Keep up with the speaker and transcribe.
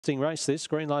Race this.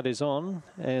 Green light is on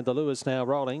and the lure's now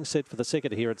rolling, set for the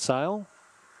second here at Sale.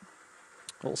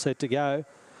 All set to go.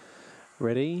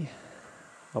 Ready.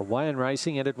 Away and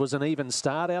racing, and it was an even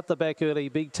start. Out the back early,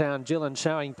 Big Town Jill, and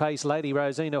showing pace, Lady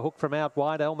Rosina Hook from out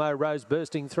wide. Elmo Rose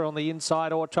bursting through on the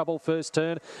inside, or trouble first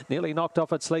turn. Nearly knocked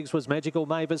off its legs was Magical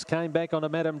Mavis. Came back onto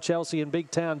Madam Chelsea and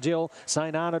Big Town Jill.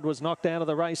 St Arnold was knocked out of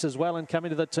the race as well and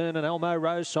coming to the turn, and Elmo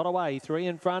Rose shot away. Three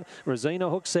in front, Rosina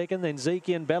Hook second, then Zeke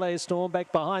and Bel Air Storm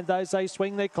back behind those. They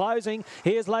swing, they're closing.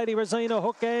 Here's Lady Rosina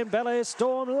Hook and Bel Air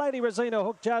Storm. Lady Rosina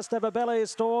Hook just over Bel Air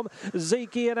Storm.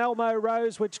 Zeke and Elmo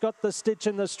Rose, which got the stitch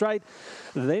in the straight.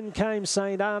 Then came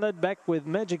St Arnold back with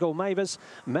Magical Mavis,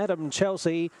 Madam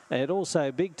Chelsea, and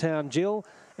also Big Town Jill.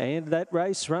 And that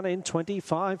race run in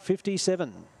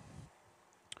 25.57.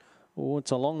 Oh,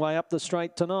 it's a long way up the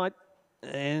straight tonight.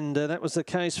 And that was the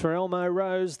case for Elmo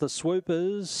Rose. The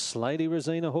Swoopers, Lady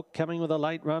Rosina Hook coming with a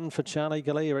late run for Charlie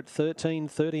Galea at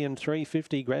 13.30 and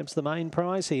 3.50. Grabs the main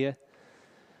prize here.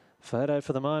 Photo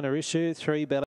for the minor issue. 3 Bel